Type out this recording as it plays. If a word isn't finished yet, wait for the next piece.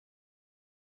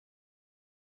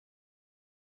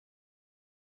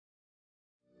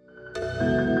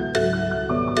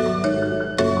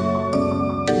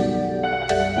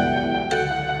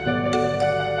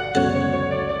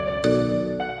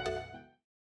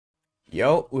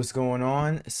Yo, what's going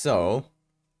on? So,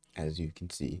 as you can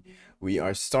see, we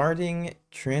are starting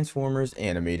Transformers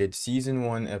Animated Season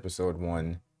 1, Episode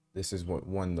 1. This is what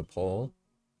won the poll.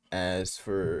 As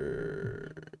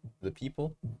for the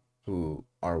people who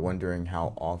are wondering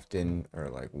how often or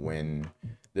like when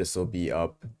this will be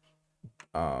up,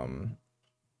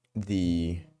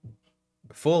 the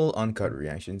full uncut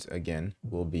reactions again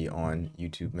will be on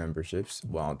YouTube memberships,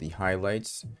 while the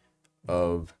highlights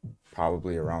of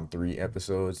probably around 3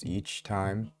 episodes each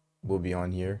time will be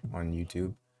on here on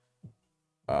YouTube.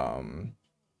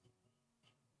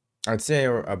 I'd say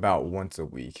about once a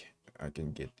week. I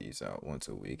can get these out once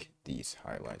a week. These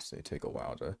highlights, they take a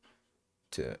while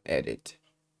to edit.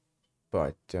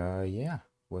 But yeah,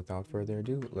 without further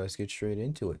ado, let's get straight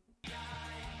into it.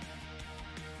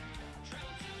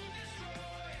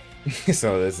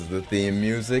 So this is the theme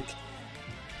music.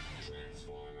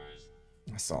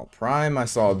 I saw Prime, I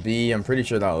saw B, I'm pretty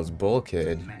sure that was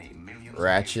Bulkhead.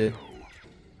 Ratchet.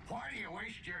 Why do you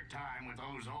waste your time with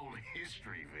those old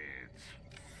history vids?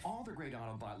 All the great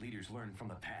Autobot leaders learned from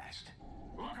the past.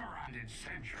 Look around in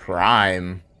centuries.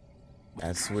 Prime.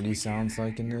 That's what he sounds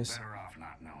like in this. Better off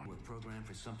not knowing. We're programmed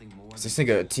for something more. Is this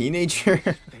nigga a teenager?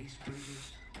 Space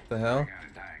cruisers. The hell? I got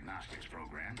a diagnostics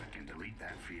program that can delete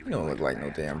that feeling. He don't look like no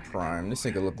damn Prime. This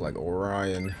nigga look like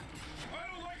Orion. I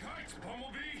don't like heights,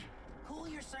 Bumblebee. Cool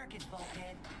your circuits,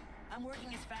 Bulkhead. I'm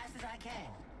working as fast as I can.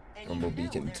 And Bumblebee you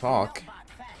know can there's talk. no Autobot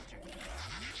faster.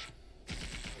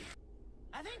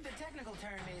 I think the technical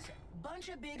term is bunch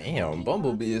of big Damn,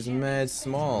 Bumblebee is mad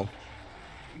small.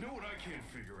 You know what I can't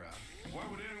figure out? Why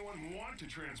would anyone want to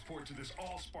transport to this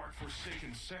all-spark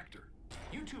forsaken sector?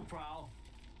 You too, Prowl.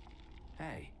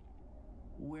 Hey,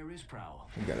 where is Prowl?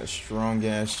 He got a strong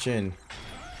ass chin.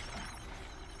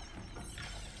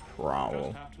 Prowl.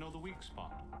 Just have to know the weak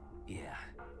spot. Yeah.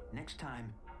 Next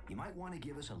time, you might want to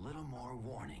give us a little more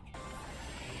warning. Bad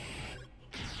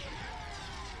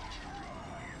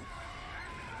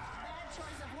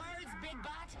choice of words, Big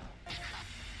Bot.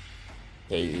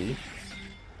 Hey.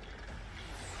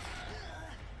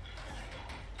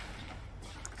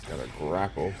 He's got a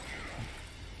grapple.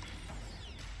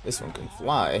 This one can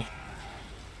fly.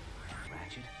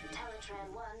 Ratchet.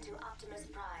 Teletran 1 to Optimus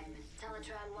Prime.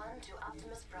 Teletran 1 to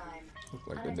Optimus Prime. Look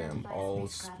like a damn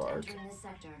all-spark.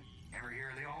 Ever hear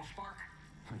of the Allspark?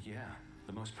 Yeah,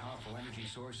 the most powerful energy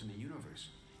source in the universe.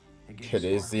 gives It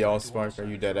is spark the to all-spark. Are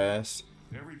you dead ass?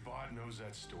 Every bot knows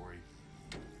that story.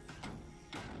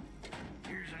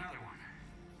 Here's another one.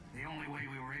 The only way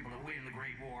we were able to win the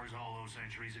Great Wars all those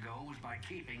centuries ago was by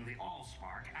keeping the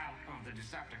Allspark out of the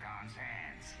Decepticons'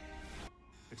 hands.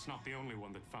 It's not the only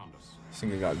one that found us. This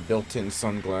nigga got built-in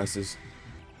sunglasses.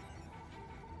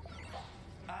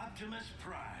 Optimus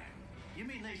Prime. You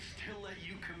mean they still let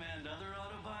you command other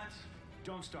Autobots?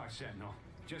 Don't start, Sentinel.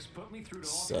 Just put me through to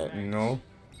Sentinel.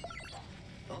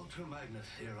 Ultra Magnus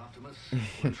here, Optimus.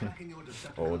 We're tracking your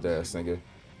Decepticons. Old ass nigga.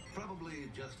 Probably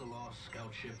just a lost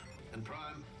scout ship. And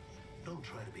Prime, don't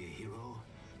try to be a hero.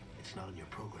 It's not in your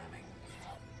programming.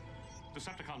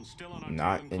 Decepticons still on our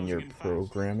Not tail and in your closing fast.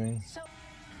 programming. So,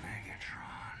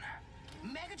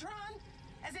 Megatron. Megatron?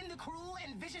 As in the cruel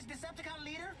and vicious Decepticon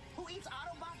leader who eats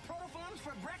Autobot protoforms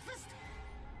for breakfast?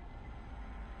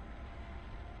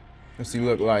 What's he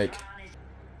look like?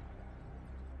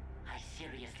 I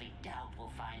seriously doubt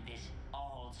we'll find this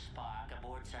all-spark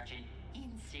aboard such an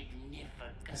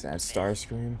insignificant Is that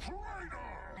Starscream?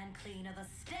 And clean of the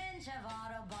stench of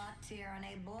Autobot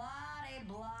tyranny. Bloody,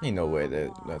 bloody. Ain't no way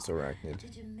that's Arachnid.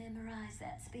 Did you memorize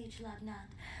that speech,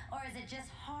 Lieutenant? Or is it just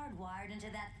hardwired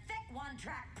into that thick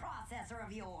one-track processor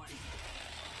of yours?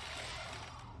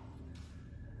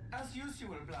 As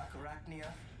usual, Black Arachnia.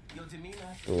 Your demeanor.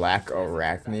 Black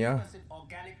Arachnia?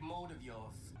 Organic mode of yours.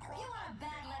 You are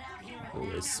bad let out here.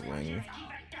 Holy swing.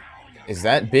 Is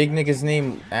that big nigga's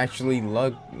name actually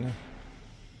Lug?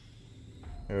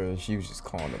 Or she was just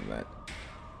calling him that.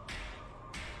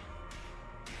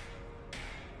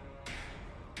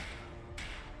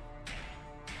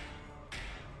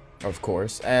 Of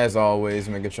course, as always,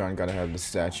 Megatron gotta have the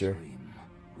stature.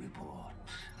 Report.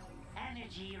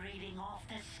 energy reading off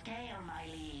the scale, my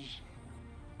liege.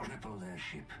 Cripple their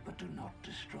ship, but do not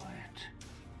destroy it.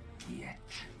 Yet.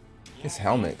 His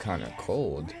helmet kinda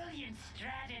cold. Brilliant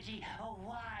strategy, a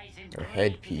wise and Or great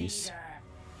headpiece.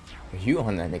 leader. You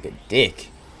on that nigga dick.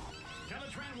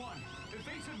 Teletran 1,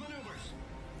 evasive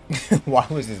maneuvers. Why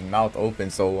was his mouth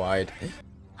open so wide?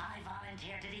 I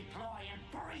volunteer to deploy and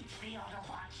breach the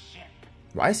Autobot ship.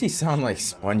 Why does he sound like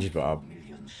SpongeBob?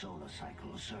 Million solar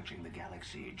cycles searching the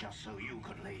galaxy just so you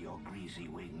could lay your greasy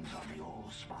wings on the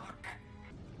Allspark.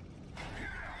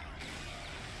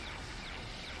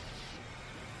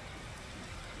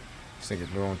 This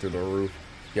nigga going through the roof.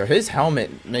 Yo, his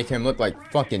helmet make him look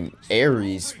like fucking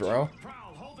Ares, bro.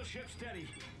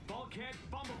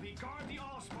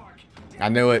 I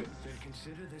knew it.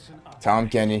 Tom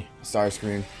Kenny,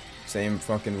 Starscream, same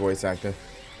fucking voice actor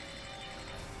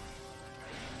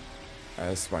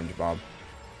as SpongeBob.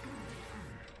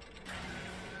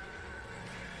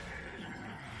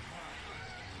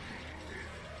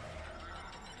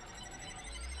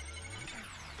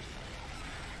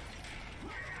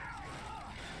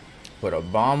 Put a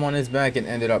bomb on his back and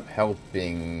ended up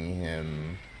helping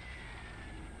him.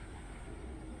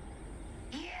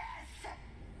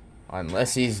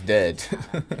 Unless he's dead. This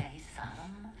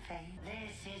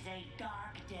is a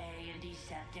dark day in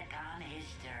Decepticon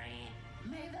history.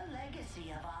 May the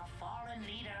legacy of our fallen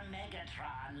leader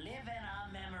Megatron live in our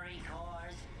memory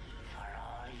cores for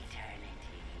all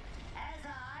eternity. As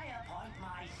I appoint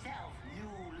myself new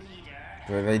leader.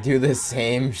 Where they do the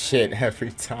same shit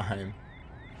every time.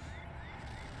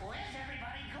 Where's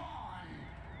everybody gone?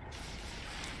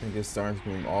 I think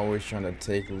Starscream always trying to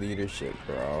take leadership,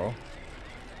 bro.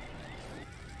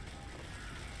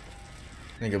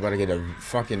 Nigga about to get a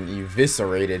fucking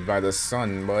eviscerated by the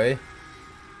sun, boy.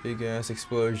 Big ass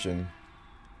explosion.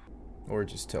 Or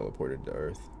just teleported to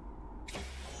Earth.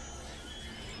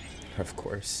 Of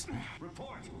course.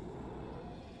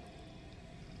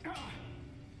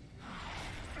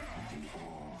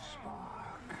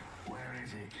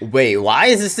 Wait, why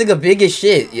is this nigga big as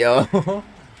shit, yo?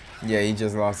 Yeah, he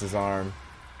just lost his arm.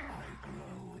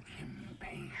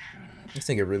 This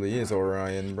nigga really is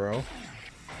Orion, bro.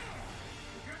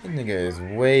 This nigga is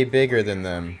way bigger than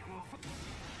them.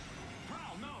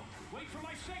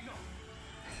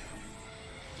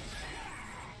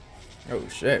 Oh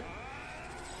shit.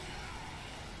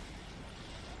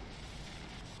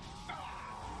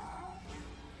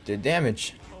 Did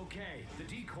damage. Okay, the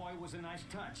decoy was a nice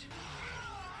touch.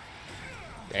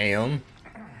 Damn.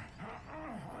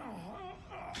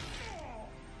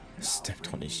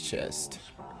 Stepped on his chest.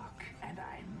 And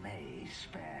I may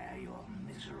spare your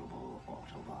miserable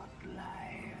Autobot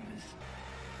lives.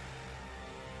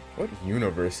 What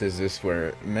universe is this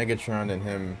where Megatron and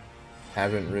him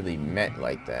haven't really met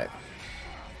like that?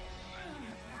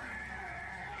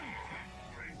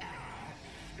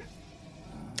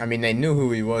 I mean, they knew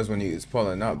who he was when he was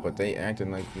pulling up, but they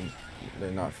acting like they're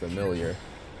not familiar.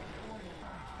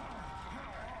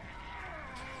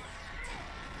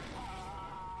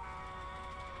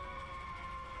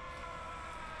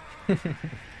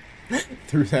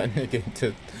 Threw that nigga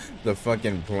to the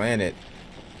fucking planet.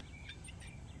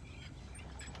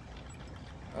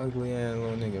 Ugly ass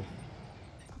little nigga.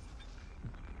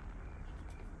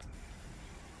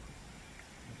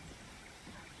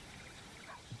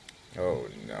 Oh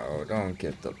no, don't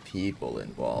get the people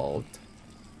involved.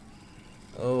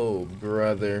 Oh,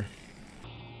 brother.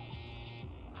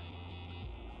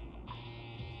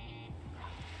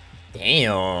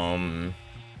 Damn.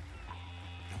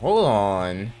 Hold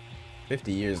on.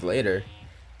 50 years later.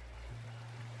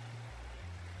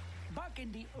 Back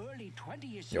in the early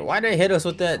 20th Yo, why they hit us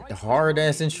with that hard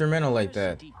ass instrumental like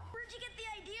that? Where'd you get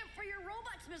the idea for your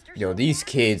robots, Mr. Yo, these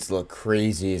kids look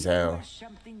crazy as hell.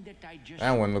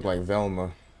 That one looked like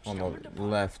Velma on the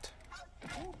left.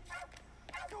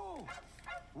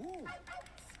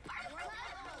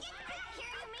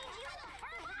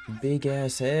 Big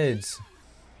ass heads.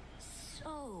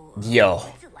 Yo,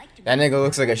 that nigga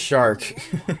looks like a shark.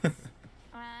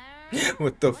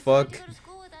 What the fuck?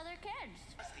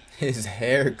 His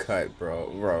haircut,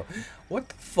 bro. What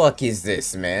the fuck is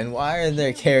this, man? Why are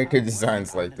there character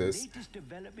designs like this?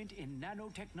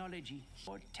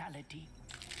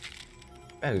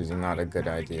 That is not a good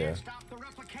idea.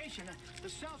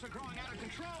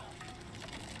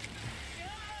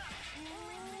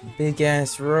 Big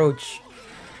ass roach.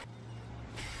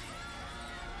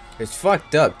 It's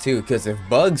fucked up too, because if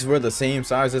bugs were the same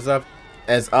size as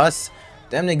us,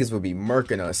 them niggas would be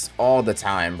murking us all the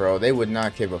time, bro. They would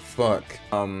not give a fuck.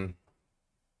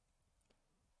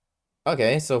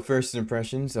 Okay, so first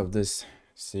impressions of this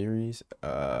series.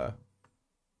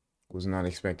 Was not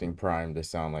expecting Prime to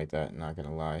sound like that, not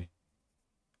gonna lie.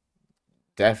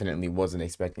 Definitely wasn't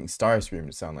expecting Starscream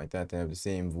to sound like that, to have the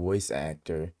same voice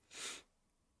actor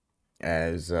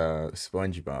as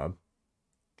SpongeBob.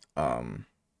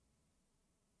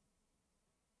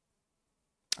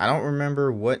 I don't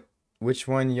remember which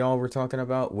one y'all were talking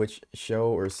about, which show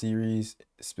or series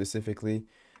specifically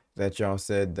that y'all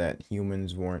said that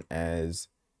humans weren't as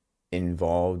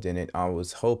involved in it. I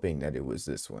was hoping that it was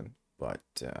this one, but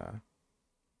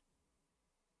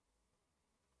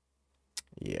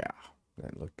yeah,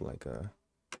 that looked like a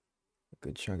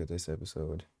good chunk of this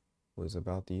episode. was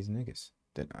about these niggas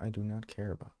that I do not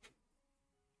care about.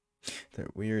 Their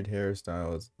weird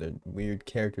hairstyles, their weird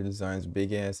character designs,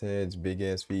 big ass heads, big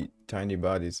ass feet, tiny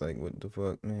bodies. Like, what the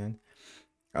fuck, man?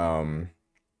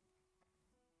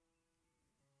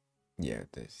 Yeah,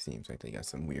 it seems like they got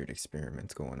some weird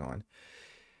experiments going on.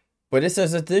 But it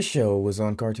says that this show was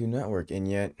on Cartoon Network, and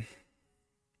yet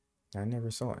I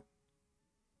never saw it.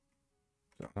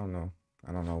 So I don't know.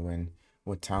 I don't know when,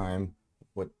 what time,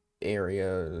 what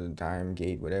area, time,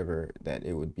 gate, whatever that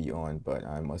it would be on, but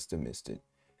I must have missed it.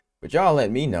 But y'all let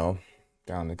me know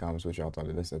down in the comments what y'all thought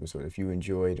of this episode. If you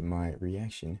enjoyed my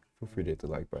reaction, feel free to hit the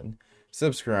like button,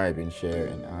 subscribe, and share,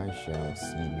 and I shall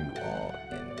see you all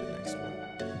in the next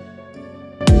one.